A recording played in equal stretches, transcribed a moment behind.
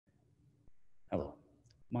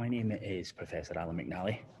My name is Professor Alan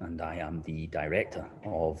McNally, and I am the Director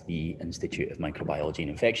of the Institute of Microbiology and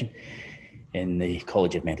Infection in the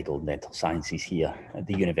College of Medical and Dental Sciences here at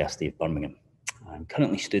the University of Birmingham. I'm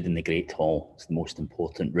currently stood in the Great Hall. It's the most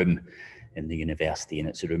important room in the university, and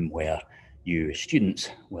it's a room where you students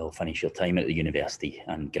will finish your time at the university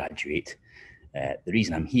and graduate. The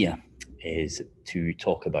reason I'm here is to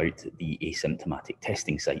talk about the asymptomatic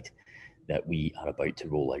testing site that we are about to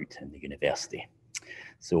roll out in the university.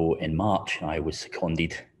 So in March, I was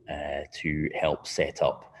seconded to help set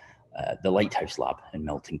up the Lighthouse Lab in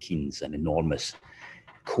Milton Keynes, an enormous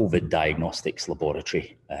COVID diagnostics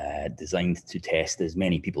laboratory designed to test as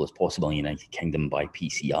many people as possible in the United Kingdom by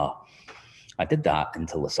PCR. I did that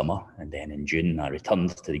until the summer, and then in June I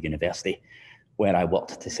returned to the university where I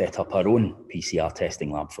worked to set up our own PCR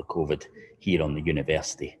testing lab for COVID here on the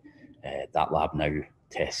university. That lab now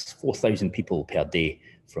tests 4,000 people per day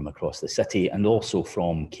from across the city and also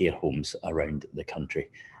from care homes around the country.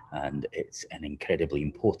 And it's an incredibly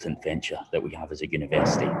important venture that we have as a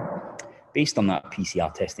university. Based on that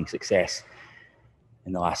PCR testing success,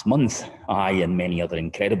 in the last month, I and many other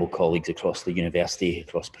incredible colleagues across the university,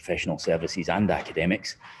 across professional services and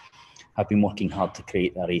academics, have been working hard to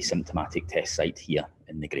create our asymptomatic test site here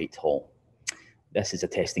in the Great Hall. This is a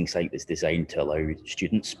testing site that's designed to allow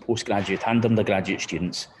students, postgraduate and undergraduate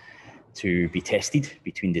students, to be tested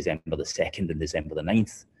between December the 2nd and December the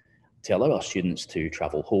 9th, to allow our students to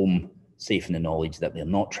travel home safe in the knowledge that they're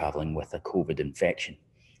not travelling with a COVID infection.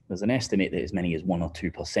 There's an estimate that as many as 1 or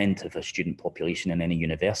 2% of a student population in any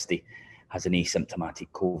university has an asymptomatic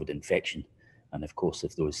COVID infection. And of course,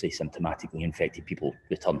 if those asymptomatically infected people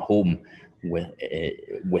return home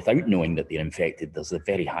without knowing that they're infected, there's a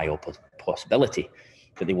very high possibility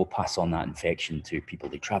that they will pass on that infection to people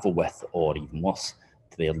they travel with, or even worse,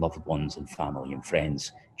 to their loved ones and family and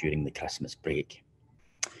friends during the Christmas break.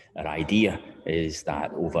 Our idea is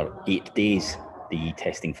that over 8 days, the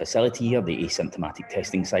testing facility here, the asymptomatic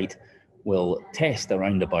testing site, will test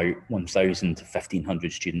around about 1,000 to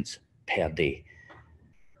 1,500 students per day.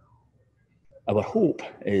 Our hope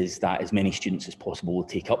is that as many students as possible will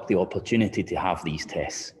take up the opportunity to have these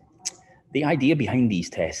tests. The idea behind these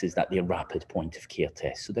tests is that they're rapid point of care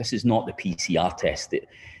tests. So this is not the PCR test that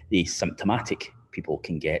the symptomatic people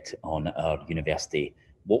can get on our university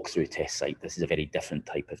walkthrough test site. This is a very different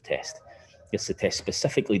type of test. It's a test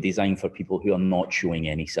specifically designed for people who are not showing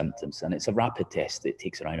any symptoms. And it's a rapid test that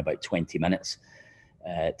takes around about 20 minutes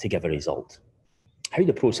to give a result. How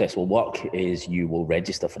the process will work is you will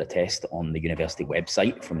register for a test on the university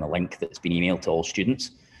website from the link that's been emailed to all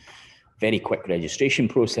students. Very quick registration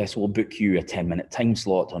process will book you a 10-minute time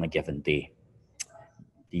slot on a given day.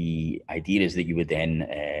 The idea is that you would then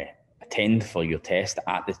attend for your test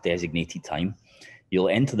at this designated time. You'll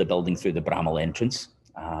enter the building through the Bramall entrance,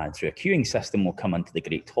 and through a queuing system will come into the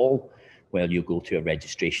Great Hall, where you'll go to a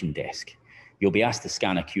registration desk. You'll be asked to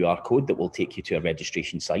scan a QR code that will take you to a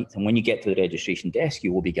registration site. And when you get to the registration desk,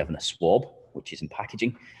 you will be given a swab, which is in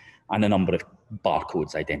packaging, and a number of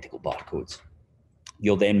barcodes, identical barcodes.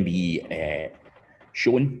 You'll then be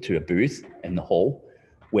shown to a booth in the hall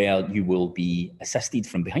where you will be assisted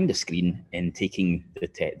from behind a screen in taking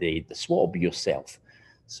the swab yourself.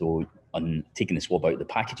 So on taking the swab out of the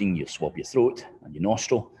packaging, you swab your throat and your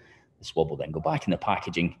nostril. The swab will then go back in the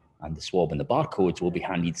packaging, and the swab and the barcodes will be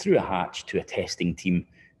handed through a hatch to a testing team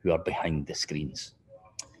who are behind the screens.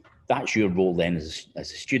 That's your role then as a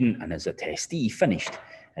student, and as a testee finished,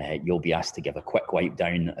 you'll be asked to give a quick wipe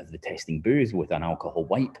down of the testing booth with an alcohol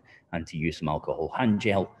wipe and to use some alcohol hand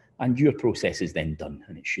gel, and your process is then done,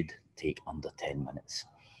 and it should take under 10 minutes.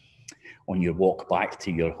 On your walk back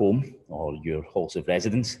to your home or your halls of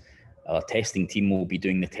residence, our testing team will be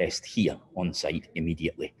doing the test here on site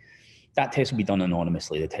immediately. That test will be done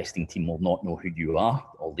anonymously. The testing team will not know who you are.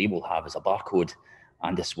 All they will have is a barcode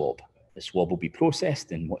and a swab. The swab will be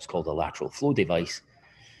processed in what's called a lateral flow device.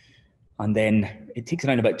 And then it takes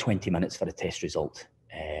around about 20 minutes for a test result,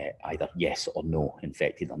 either yes or no,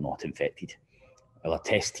 infected or not infected. Our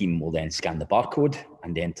test team will then scan the barcode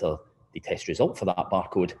and enter the test result for that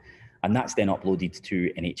barcode. And that's then uploaded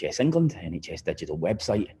to NHS England, NHS Digital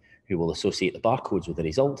website, who will associate the barcodes with the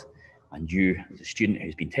result. And you, as a student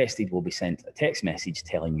who's been tested, will be sent a text message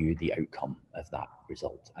telling you the outcome of that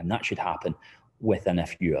result. And that should happen within a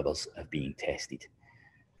few hours of being tested.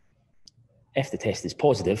 If the test is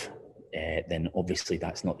positive, then obviously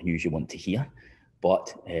that's not the news you want to hear.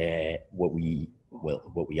 But what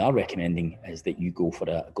we are recommending is that you go for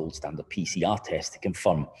a gold standard PCR test to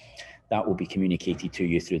confirm. That will be communicated to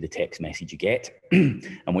you through the text message you get.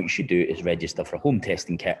 And what you should do is register for a home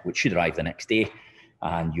testing kit, which should arrive the next day.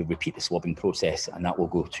 and you repeat the swabbing process, and that will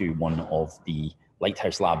go to one of the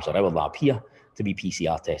Lighthouse labs or our lab here to be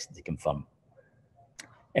PCR tested to confirm.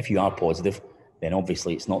 If you are positive, then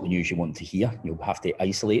obviously it's not the news you want to hear. You'll have to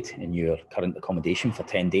isolate in your current accommodation for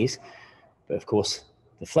 10 days. But of course,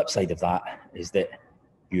 the flip side of that is that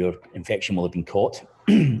your infection will have been caught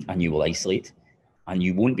and you will isolate, and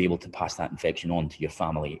you won't be able to pass that infection on to your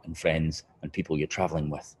family and friends and people you're traveling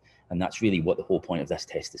with. And that's really what the whole point of this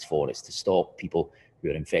test is for, is to stop people who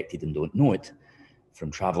are infected and don't know it from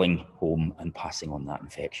traveling home and passing on that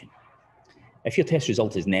infection. If your test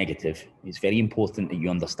result is negative, it's very important that you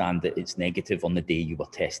understand that it's negative on the day you were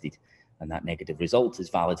tested, and that negative result is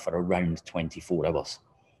valid for around 24 hours.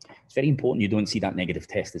 It's very important you don't see that negative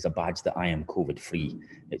test as a badge that I am COVID-free.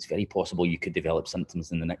 It's very possible you could develop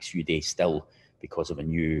symptoms in the next few days still because of a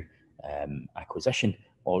new acquisition,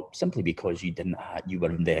 or simply because you were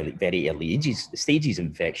in the very early stages of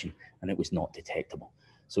infection and it was not detectable.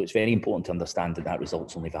 So it's very important to understand that that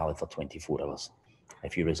result's only valid for 24 hours.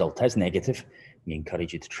 If your result is negative, we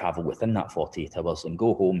encourage you to travel within that 48 hours and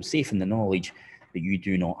go home safe in the knowledge that you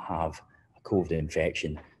do not have a COVID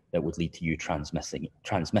infection that would lead to you transmitting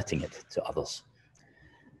it to others.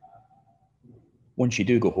 Once you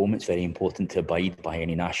do go home, it's very important to abide by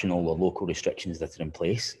any national or local restrictions that are in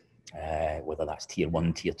place, whether that's tier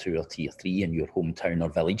 1, tier 2 or tier 3 in your hometown or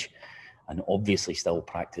village. And obviously still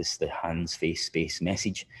practice the hands, face, space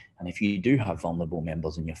message. And if you do have vulnerable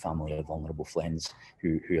members in your family or vulnerable friends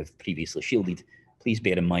who have previously shielded, please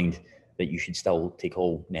bear in mind that you should still take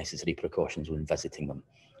all necessary precautions when visiting them,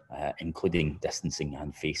 including distancing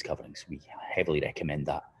and face coverings. We heavily recommend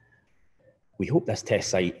that. We hope this test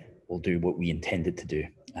site will do what we intended to do,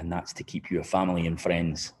 and that's to keep your family and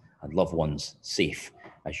friends and loved ones safe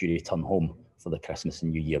as you return home for the Christmas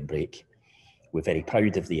and New Year break. We're very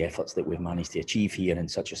proud of the efforts that we've managed to achieve here in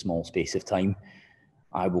such a small space of time.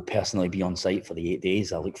 I will personally be on site for the 8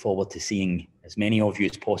 days. I look forward to seeing as many of you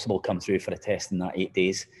as possible come through for a test in that 8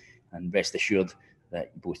 days. And rest assured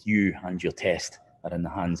that both you and your test are in the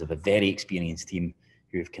hands of a very experienced team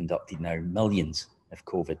who have conducted now millions of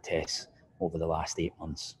COVID tests over the last 8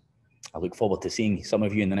 months. I look forward to seeing some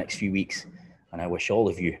of you in the next few weeks, and I wish all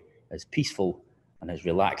of you as peaceful and as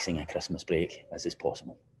relaxing a Christmas break as is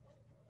possible.